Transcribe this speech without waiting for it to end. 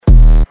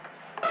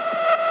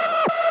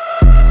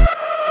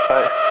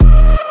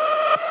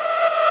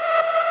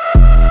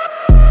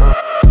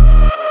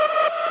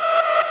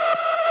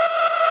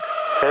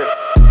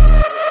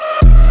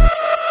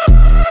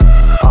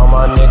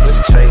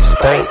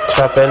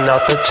trapping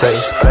out the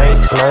chase. Bank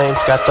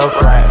lanes got the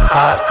right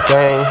hot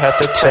gang, had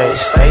to change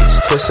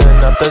states,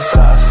 twisting up the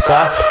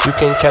side. You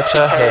can catch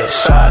a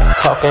headshot,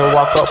 talking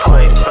walk up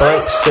point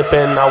blank,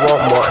 sipping I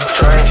want more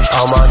drink.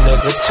 All my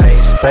niggas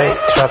chase bank,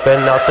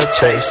 trapping out the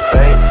chase.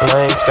 Bank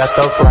lanes got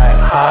the right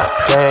hot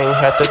gang,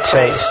 had to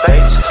change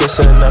states,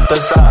 twisting up the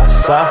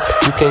side.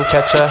 You can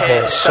catch a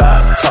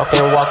headshot,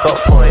 talking walk up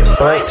point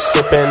blank,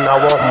 sipping I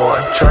want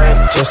more drink.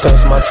 Just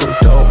as my two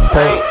dope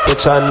paint,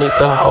 bitch I need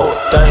the whole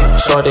thing.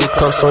 Shorty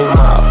come swing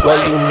my way,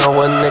 you know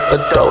a nigga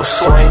dope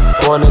swing.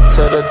 Going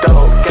into the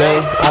dope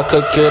game, I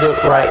could get it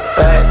right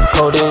back.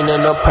 Codeine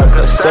in a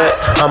Percocet,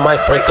 I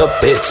might break a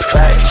bitch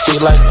back. She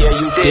like, yeah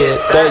you did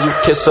that, you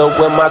kiss her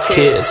with my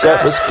kids.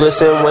 That was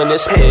glisten when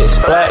it's pitch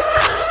black.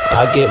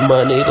 I get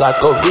money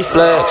like a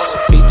reflex,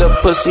 beat the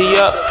pussy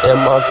up in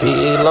my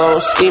VE long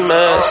ski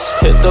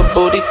mask. Hit the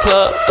booty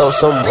club, throw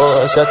some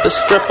ones at the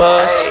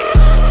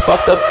strippers.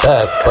 Fuck the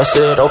back, bust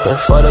it open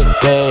for the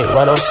game.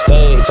 Right on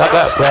stage, I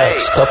got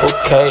racks, couple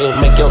K,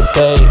 make your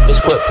day.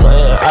 Bitch quit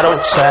playing, I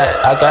don't chat,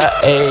 I got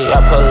A, I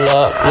pull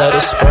up, let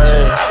it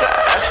spray.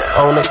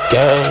 On the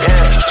game,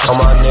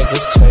 all my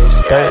niggas chase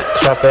bank,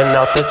 trapping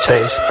out the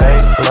chase.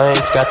 Bank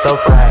lanes got the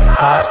right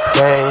hot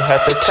gang,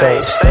 had to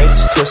change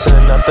states,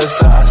 twisting up the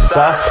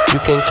side. You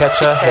can catch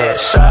a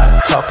headshot,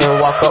 talking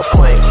walk up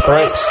point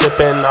blank,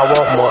 sipping I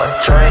want more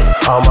drink.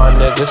 All my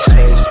niggas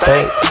chase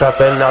bank,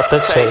 trapping out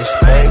the chase.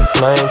 Bank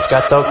lanes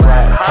got the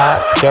right hot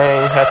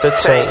gang, had to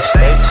change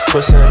states,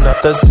 twisting up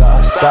the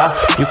side.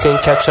 You can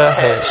catch a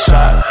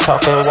headshot,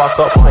 talking walk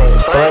up point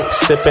blank,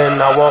 sipping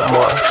I want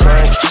more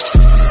drink.